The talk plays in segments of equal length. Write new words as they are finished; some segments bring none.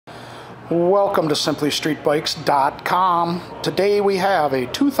Welcome to SimplyStreetBikes.com. Today we have a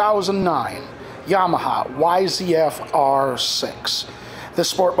 2009 Yamaha YZF-R6. This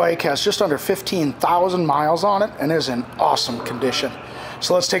sport bike has just under 15,000 miles on it and is in awesome condition.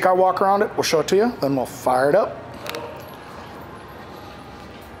 So let's take our walk around it. We'll show it to you, then we'll fire it up.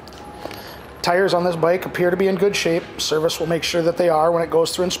 Tires on this bike appear to be in good shape. Service will make sure that they are when it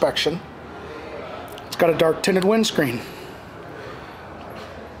goes through inspection. It's got a dark tinted windscreen,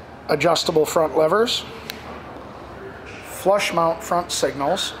 adjustable front levers, flush mount front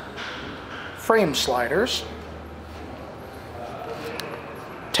signals, frame sliders,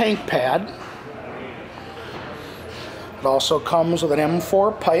 tank pad. It also comes with an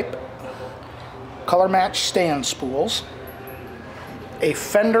M4 pipe, color match stand spools, a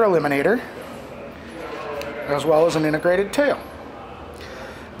fender eliminator, as well as an integrated tail.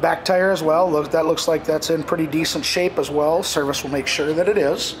 Back tire as well, that looks like that's in pretty decent shape as well. Service will make sure that it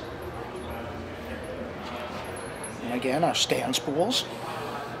is. And again, our stand spools,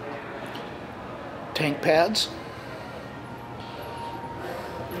 tank pads,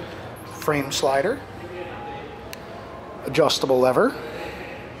 frame slider, adjustable lever,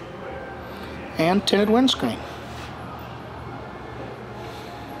 and tinted windscreen.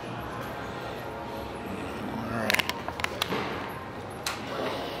 Alright.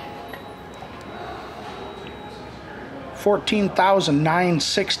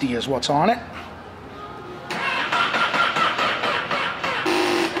 $14,960 is what's on it.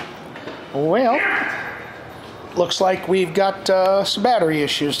 Well, looks like we've got some battery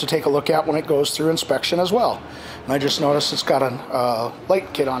issues to take a look at when it goes through inspection as well. And I just noticed it's got a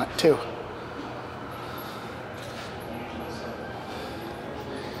light kit on it too.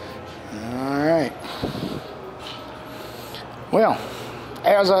 Alright. Well,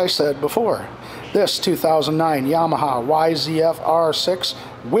 as I said before, this 2009 Yamaha YZF-R6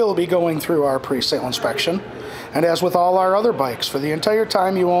 will be going through our pre-sale inspection. And as with all our other bikes, for the entire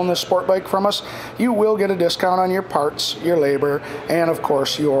time you own this sport bike from us, you will get a discount on your parts, your labor, and of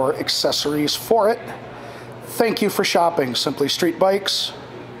course your accessories for it. Thank you for shopping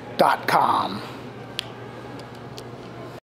SimplyStreetBikes.com.